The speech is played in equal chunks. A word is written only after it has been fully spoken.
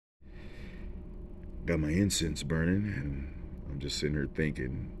Got my incense burning, and I'm just sitting here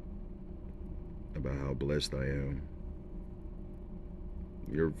thinking about how blessed I am.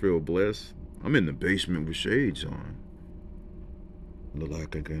 You ever feel blessed? I'm in the basement with shades on. Look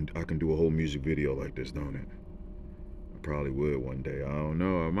like I can do a whole music video like this, don't it? I probably would one day. I don't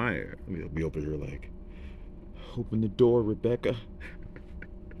know. I might. I'll be over here like, open the door, Rebecca.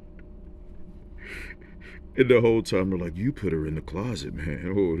 And the whole time they're like, you put her in the closet,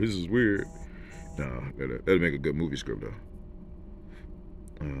 man. Oh, this is weird. Nah, that'd make a good movie script though.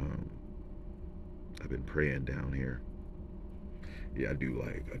 Um, I've been praying down here. Yeah, I do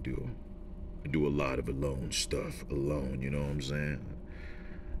a lot of alone stuff alone. You know what I'm saying?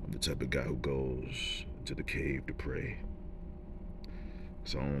 I'm the type of guy who goes to the cave to pray.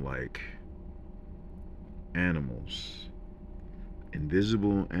 So I don't like animals.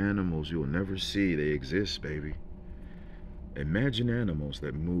 Invisible animals you'll never see. They exist, baby. Imagine animals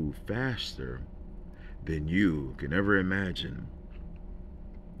that move faster than you can ever imagine,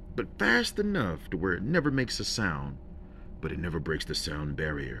 but fast enough to where it never makes a sound, but it never breaks the sound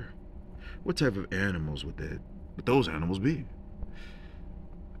barrier. What type of animals would those animals be?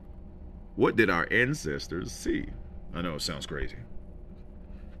 What did our ancestors see? I know it sounds crazy.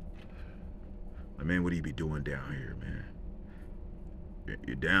 I mean, what do you be doing down here, man?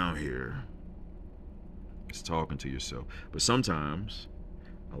 You're down here just talking to yourself. But sometimes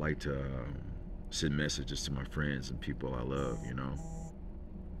I like to send messages to my friends and people I love, you know?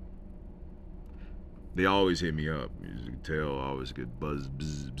 They always hit me up. You can tell I always get buzz,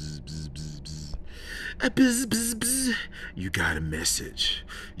 bzz, bzz, bzz, bzz, bzz. Bzz, bzz, bzz. You got a message.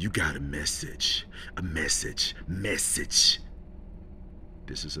 You got a message. A message. Message.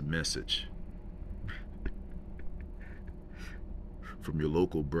 This is a message from your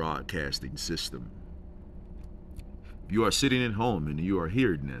local broadcasting system. If you are sitting at home and you are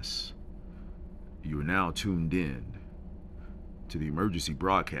hearing this, you are now tuned in to the emergency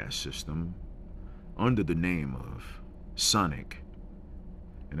broadcast system under the name of Sonic.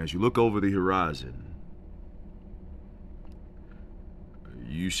 And as you look over the horizon,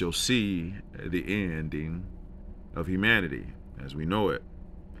 you shall see the ending of humanity as we know it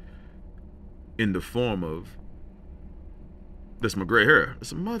in the form of, that's my gray hair.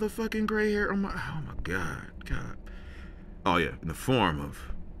 It's a motherfucking gray hair. Oh my God. Oh yeah, in the form of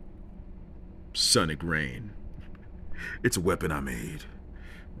Sonic Rain. It's a weapon I made.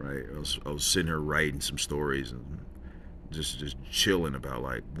 Right, I was sitting here writing some stories and just chilling about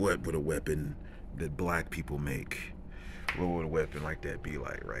like what would a weapon that black people make, what would a weapon like that be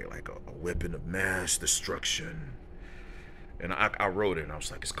like, right? Like a weapon of mass destruction. And I wrote it and I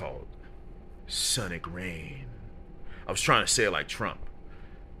was like, it's called Sonic Rain. I was trying to say it like Trump,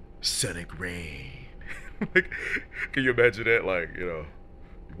 Sonic Rain. Like, can you imagine that? Like, you know,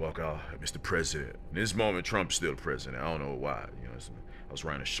 you walk out, Mr. President. In this moment, Trump's still the president. I don't know why. You know, I was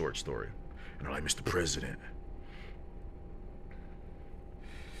writing a short story, and I'm like, Mr. President,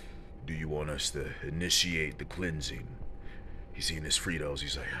 do you want us to initiate the cleansing? He's eating his Fritos.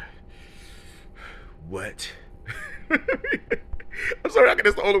 He's like, what? I'm sorry,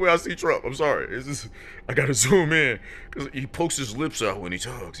 that's the only way I see Trump. I'm sorry. It's just, I gotta zoom in because he pokes his lips out when he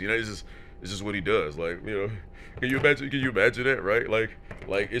talks. You know, it's just what he does. Like, you know, can you imagine that, right? Like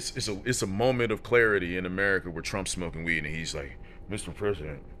it's a moment of clarity in America where Trump's smoking weed and he's like, Mr.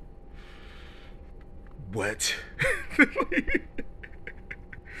 President, what?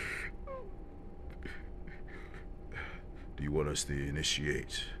 Do you want us to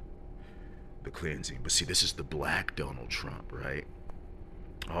initiate the cleansing? But see, this is the black Donald Trump, right?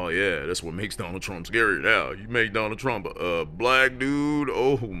 Oh yeah, that's what makes Donald Trump scary now. You make Donald Trump a black dude.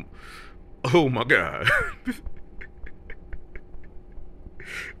 Oh my God.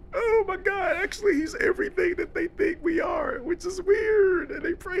 Oh my God, actually he's everything that they think we are, which is weird, and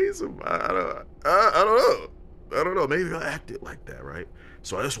they praise him. I don't know. I don't know. Maybe I acted like that, right?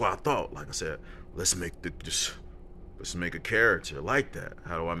 So that's why I thought, like I said, let's make a character like that.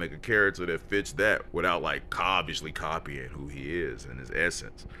 How do I make a character that fits that without like obviously copying who he is and his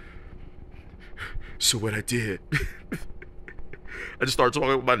essence? So what I did, I just started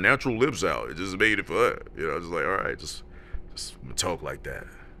talking with my natural lips out. It just made it fun. You know, just like, all right, just talk like that.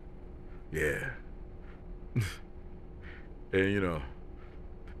 Yeah. And you know,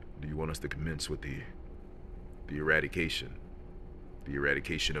 do you want us to commence with the eradication? The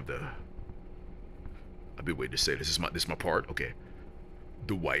eradication of the, I've been waiting to say this is my part. Okay.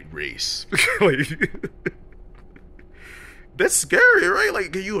 The white race. Like, that's scary, right?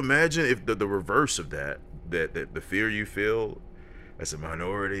 Like, can you imagine if the reverse of that the fear you feel as a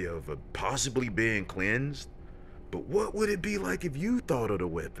minority of possibly being cleansed? But what would it be like if you thought of the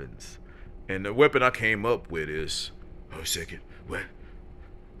weapons And the weapon I came up with is, oh, second, what?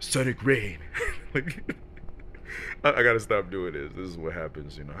 Sonic Rain. Like, I gotta stop doing this. This is what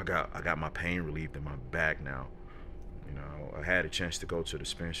happens, you know. I got my pain relieved in my back now. You know, I had a chance to go to the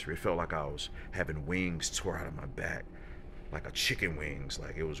dispensary. It felt like I was having wings tore out of my back, like a chicken wings.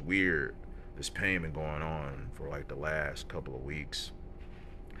 Like, it was weird. This pain been going on for like the last couple of weeks.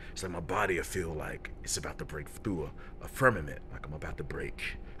 It's like my body, I feel like it's about to break through a firmament. Like I'm about to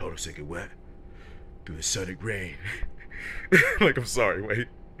break. Hold on a second, what? Through the Sonic Rain. Like, I'm sorry, wait.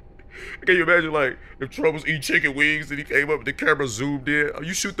 Can you imagine, like, if Trump was eating chicken wings and he came up and the camera zoomed in?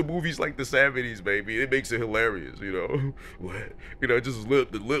 You shoot the movies like the 70s, baby. It makes it hilarious, you know? What? You know, just the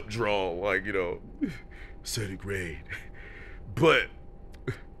lip draw, like, you know, Sonic Rain. But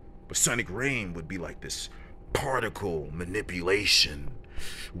Sonic Rain would be like this particle manipulation,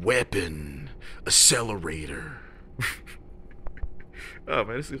 weapon, accelerator. Oh,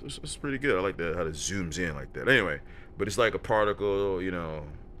 man, it's pretty good. I like that, how it zooms in like that. Anyway, but it's like a particle, you know,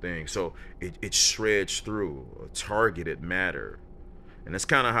 thing. So it shreds through a targeted matter. And that's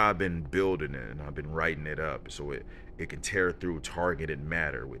kind of how I've been building it, and I've been writing it up. So it can tear through targeted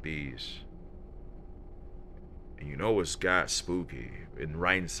matter with ease. And you know what's got spooky in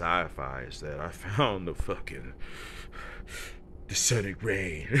writing sci-fi is that I found the Sonic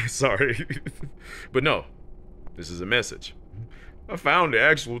Rain. Sorry. But no, this is a message. I found the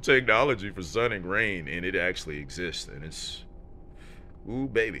actual technology for Sonic Rain, and it actually exists, and it's, ooh,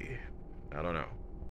 baby. I don't know.